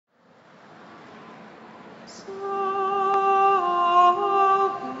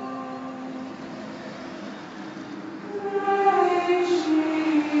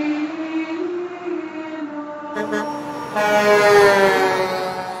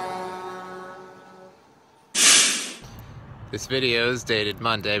This video is dated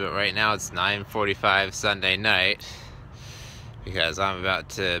Monday, but right now it's 9:45 Sunday night because I'm about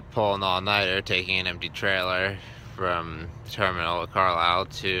to pull an all-nighter taking an empty trailer from the terminal at Carlisle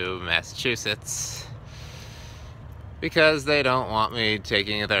to Massachusetts because they don't want me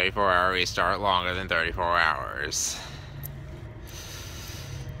taking a 34-hour restart longer than 34 hours.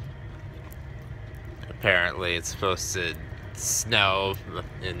 Apparently it's supposed to snow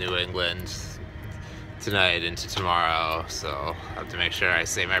in New England tonight into tomorrow, so I have to make sure I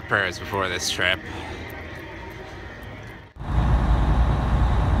say my prayers before this trip.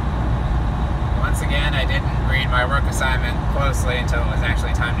 Once again, I didn't read my work assignment closely until it was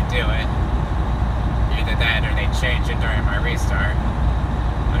actually time to do it. Either that or they changed it during my restart.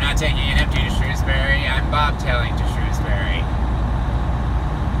 I'm not taking an empty to Shrewsbury, I'm bobtailing to Shrewsbury.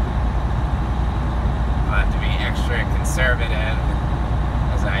 I'll have to be extra conservative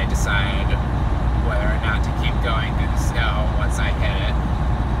as I decide whether or not to keep going through the snow once I hit it.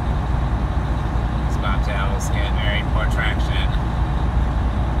 These bobtails get very poor traction.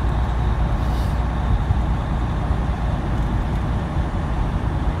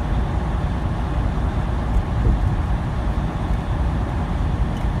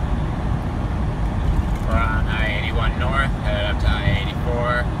 We're on I-81 north, headed up to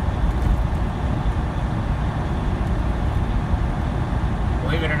I-84.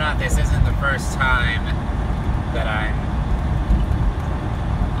 Believe it or not, this isn't the first time that I'm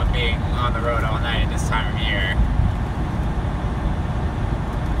being on the road all night at this time of year.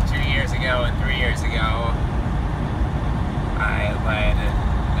 2 years ago and 3 years ago, I led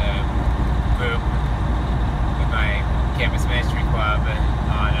a group with my campus ministry club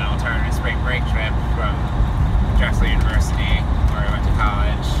on an alternative spring break trip from Drexel University, where I went to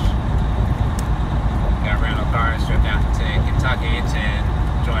college. Got rental cars, drove down to Kentucky to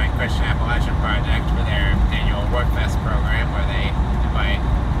join Christian Appalachian Project for their annual Workfest program, where they invite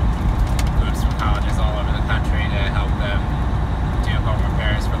groups from colleges all over the country to help them do home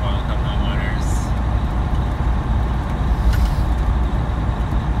repairs for low-income homeowners.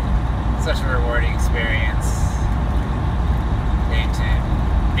 Such a rewarding experience. Getting to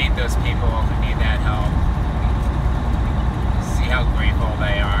meet those people who need that help. See how grateful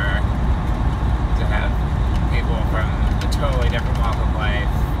they are to have people from a totally different walk of life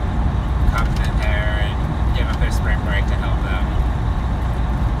come in there and give up their spring break to help them.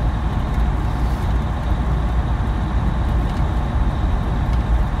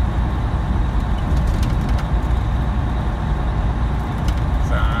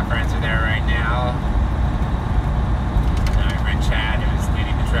 So my friends are there right now. My friend Chad, who's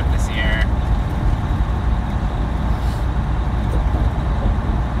leading the trip this year.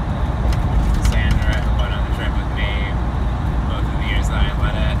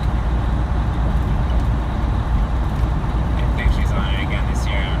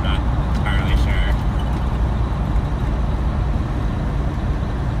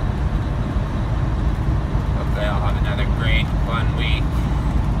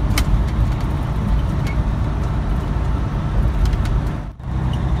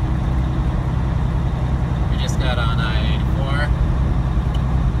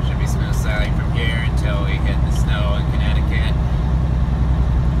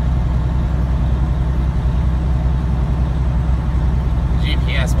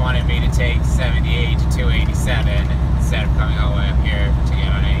 Wanted me to take 78 to 287 instead of coming all the way up here to get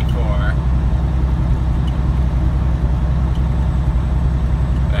on 84.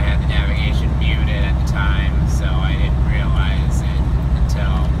 But I had the navigation muted at the time, so I didn't realize it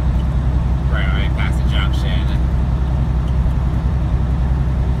until right away past the junction.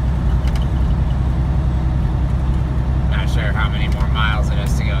 Not sure how many more miles it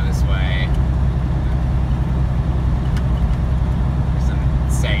is to go this way.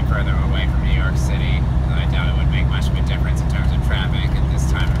 Staying further away from New York City, I doubt it would make much of a difference in terms of traffic at this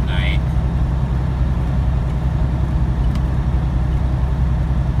time of night.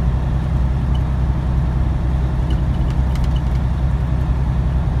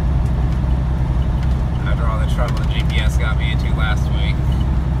 After all the trouble the GPS got me into last week,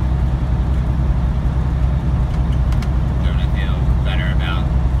 I'm gonna feel better about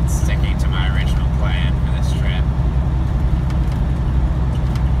sticking to my original plan for this trip.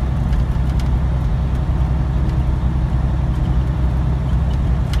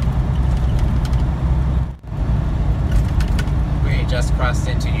 Just crossed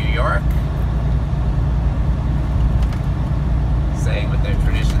into New York. saying with the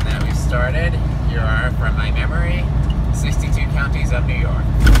tradition that we started, here are, from my memory, 62 counties of New York.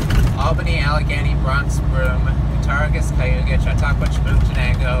 Albany, Allegheny, Bronx, Broome, Cattaraugus, Cayuga, Chautauqua, Chemung,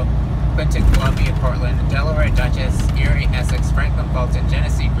 Chenango, Clinton, Columbia, Portland, Delaware, Dutchess, Erie, Essex, Franklin, Fulton,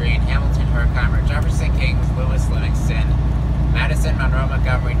 Genesee, Greene, Hamilton, Herkimer, Jefferson, Kings, Lewis, Livingston, Madison, Monroe,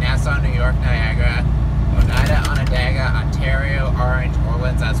 Montgomery, Nassau, New York, Niagara, Oneida, Onondaga, Ontario, Orange,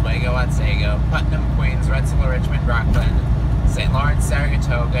 Orleans, Oswego, Otsego, Putnam, Queens, Rensselaer, Richmond, Rockland, St. Lawrence,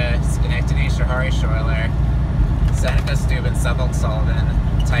 Saratoga, Schenectady, Schoharie, Schuyler, Seneca, Steuben, Suffolk, Sullivan,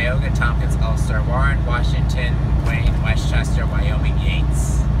 Tioga, Tompkins, Ulster, Warren, Washington, Wayne, Westchester, Wyoming,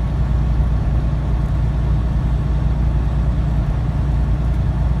 Yates.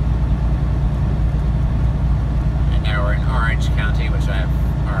 And now we're in Orange County, which I've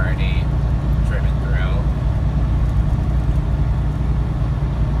already driven through.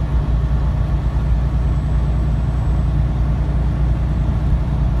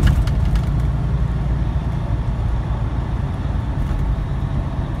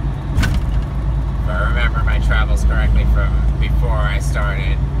 Travels correctly from before I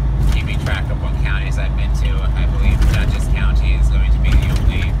started keeping track of what counties I've been to. I believe Dutchess County is going to be the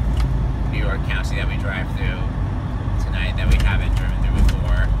only New York county that we drive through tonight that we haven't driven through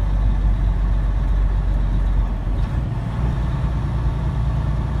before.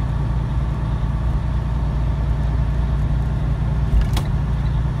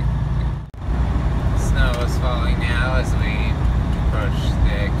 Snow is falling now as we approach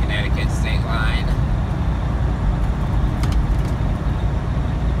the Connecticut state line.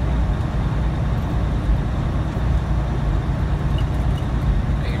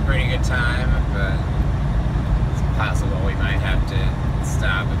 Pretty good time, but it's possible we might have to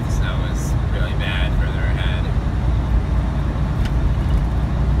stop if the snow is really bad further ahead.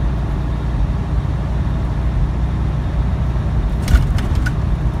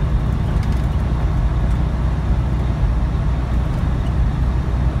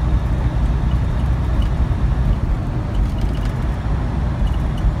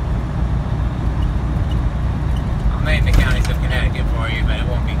 I'll name the counties of Connecticut for you, but it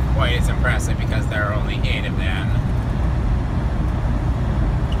won't be quite as impressive because there are only 8 of them.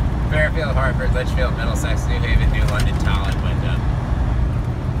 Fairfield, Hartford, Litchfield, Middlesex, New Haven, New London, Tolland, Wyndham.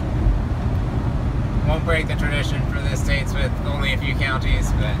 Won't break the tradition for the states with only a few counties,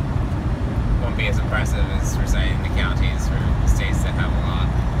 but won't be as impressive as reciting the counties for the states that have a lot.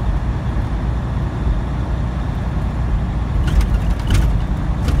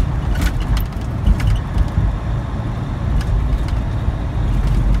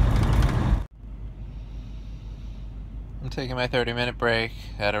 I'm taking my 30-minute break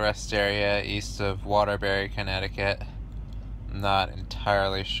at a rest area east of Waterbury, Connecticut. I'm not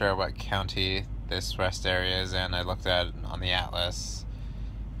entirely sure what county this rest area is in. I looked at it on the atlas,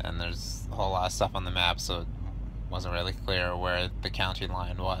 and there's a whole lot of stuff on the map, so it wasn't really clear where the county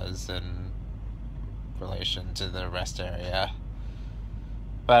line was in relation to the rest area.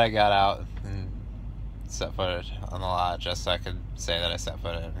 But I got out and set foot on the lot just so I could say that I set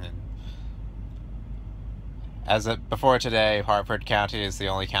foot in. Before today, Hartford County is the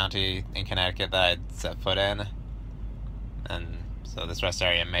only county in Connecticut that I'd set foot in, and so this rest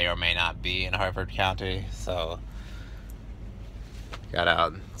area may or may not be in Hartford County, so got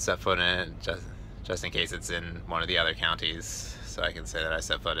out and set foot in it just in case it's in one of the other counties, so I can say that I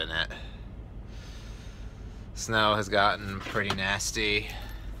set foot in it. Snow has gotten pretty nasty.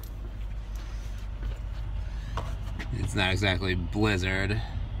 It's not exactly blizzard,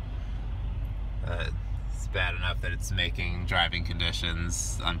 but it's bad enough that it's making driving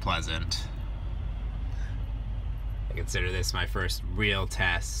conditions unpleasant. I consider this my first real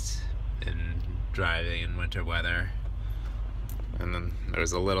test in driving in winter weather. And then there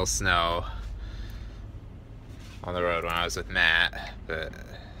was a little snow on the road when I was with Matt, but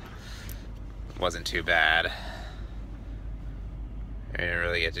it wasn't too bad. I didn't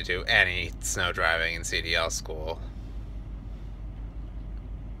really get to do any snow driving in CDL school.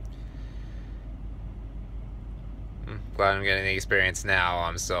 Glad I'm getting the experience now.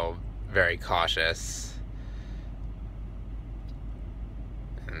 I'm still very cautious.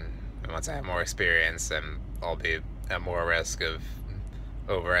 And once I have more experience, then I'll be at more risk of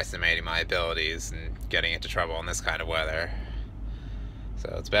overestimating my abilities and getting into trouble in this kind of weather.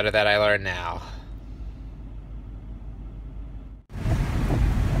 So it's better that I learn now.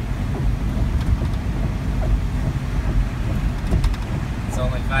 It's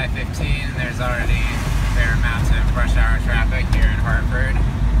only 5:15 and there's already a fair amount of rush hour traffic here in Hartford.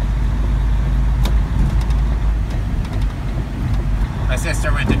 My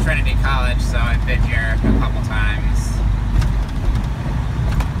sister went to Trinity College, so I've been here a couple times.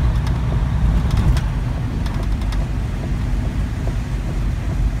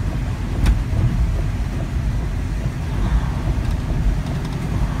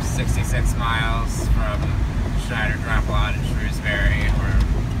 66 miles from Schneider Drop Lot in Shrewsbury. We're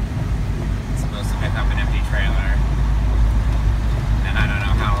supposed to pick up an empty trailer. And I don't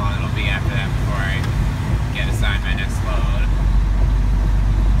know how long it'll be after that before I get assigned my next load.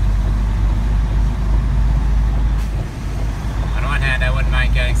 On one hand, I wouldn't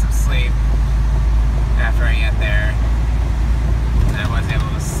mind getting some sleep after I get there. And I was able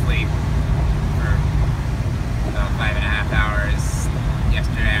to sleep for about 5.5 hours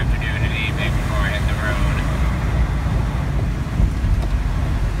yesterday afternoon and evening before I hit the road.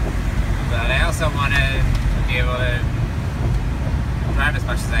 But I also want to be able to drive as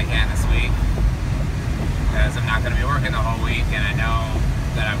much as I can this week, because I'm not going to be working the whole week, and I know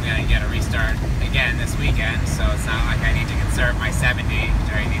that I'm going to get a restart again this weekend, so it's not like I need to conserve my 70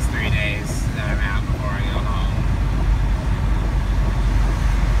 during these 3 days that I'm out before I go home.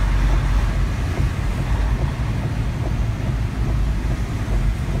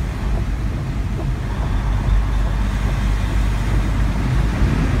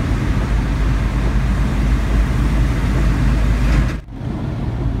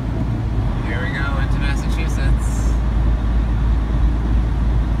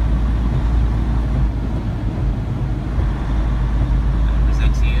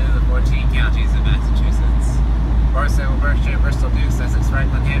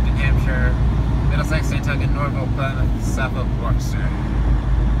 Cloister.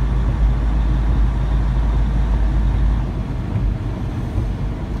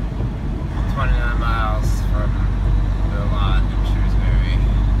 29 miles from the lot in Shrewsbury.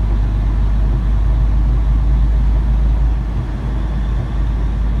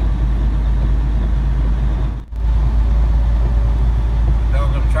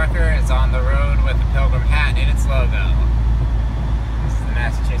 Pilgrim Trucker is on the road with a Pilgrim hat in its logo. This is the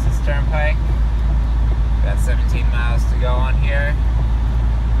Massachusetts Turnpike. Got 17 miles to go on here.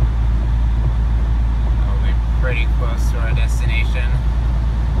 We'll be pretty close to our destination.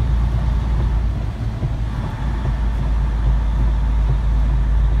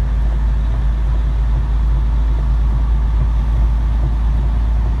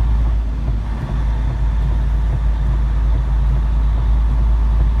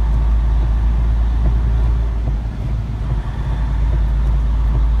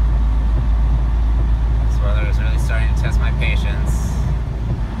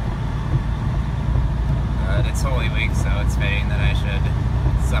 It's Holy Week, so it's fitting that I should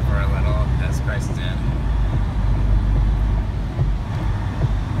suffer a little as Christ did.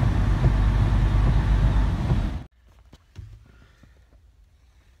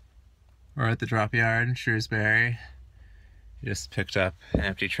 We're at the drop yard in Shrewsbury. Just picked up an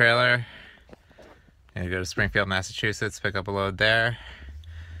empty trailer. Gonna go to Springfield, Massachusetts, pick up a load there,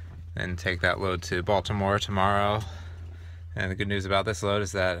 then take that load to Baltimore tomorrow. And the good news about this load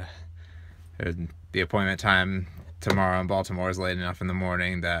is that the appointment time tomorrow in Baltimore is late enough in the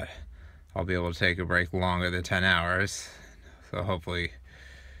morning that I'll be able to take a break longer than 10 hours. So hopefully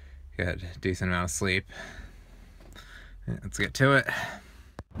get a decent amount of sleep. Let's get to it.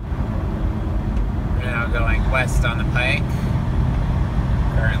 We're now going west on the pike.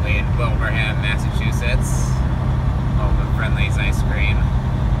 Currently in Wilbraham, Massachusetts. Home of Friendly's Ice Cream.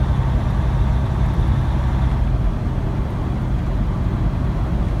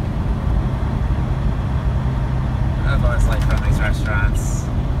 I've always liked Friendly's restaurants.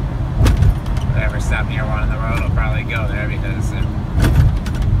 If I ever stop near one on the road, I'll probably go there because they're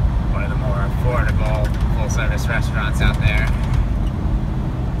one of the more affordable full-service restaurants out there.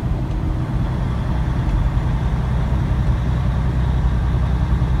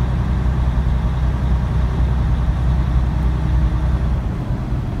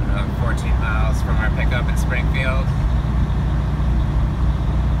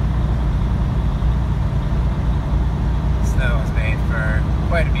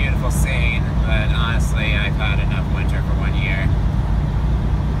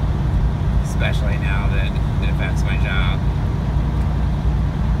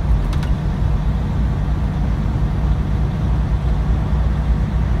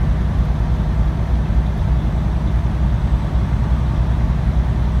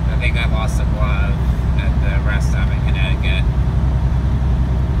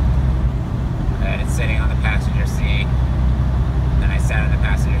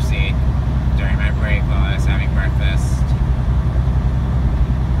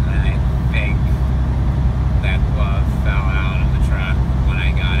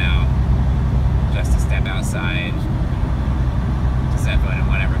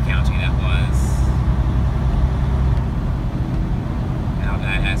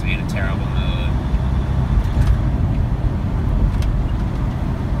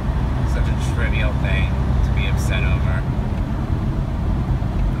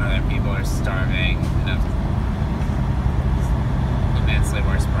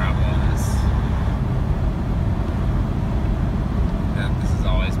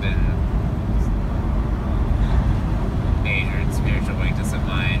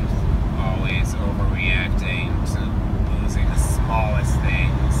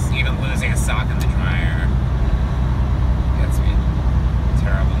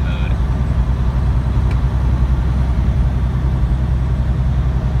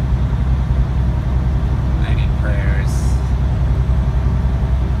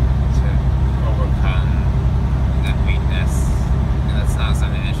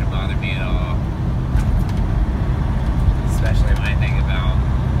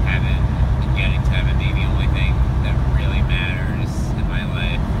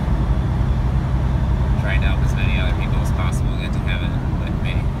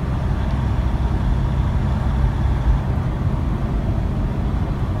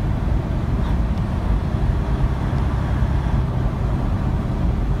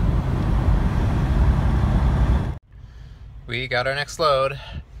 we got our next load.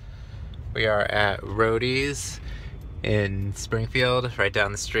 We are at Roadie's in Springfield, right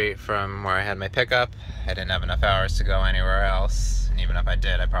down the street from where I had my pickup. I didn't have enough hours to go anywhere else, and even if I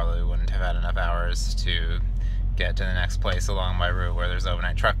did, I probably wouldn't have had enough hours to get to the next place along my route where there's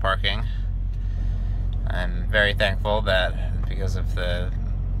overnight truck parking. I'm very thankful that because of the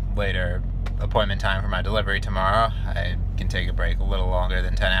later appointment time for my delivery tomorrow, I can take a break a little longer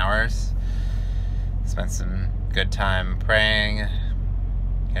than 10 hours. Spent some good time praying,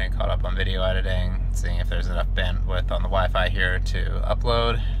 getting caught up on video editing, seeing if there's enough bandwidth on the Wi-Fi here to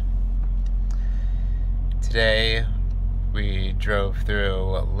upload. Today we drove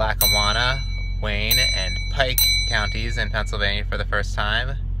through Lackawanna, Wayne, and Pike counties in Pennsylvania for the first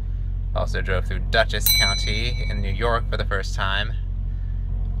time. Also drove through Dutchess County in New York for the first time.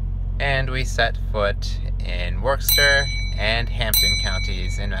 And we set foot in Worcester and Hampton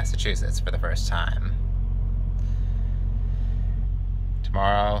counties in Massachusetts for the first time.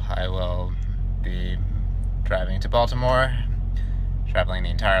 Tomorrow I will be driving to Baltimore, traveling the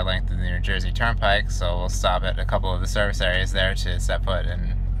entire length of the New Jersey Turnpike, so we'll stop at a couple of the service areas there to set foot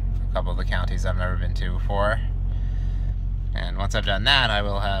in a couple of the counties I've never been to before. And once I've done that, I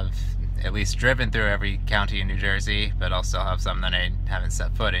will have at least driven through every county in New Jersey, but I'll still have some that I haven't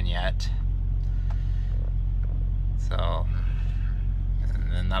set foot in yet. So,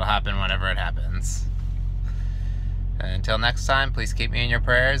 and then that'll happen whenever it happens. And until next time, please keep me in your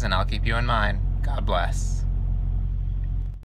prayers, and I'll keep you in mine. God bless.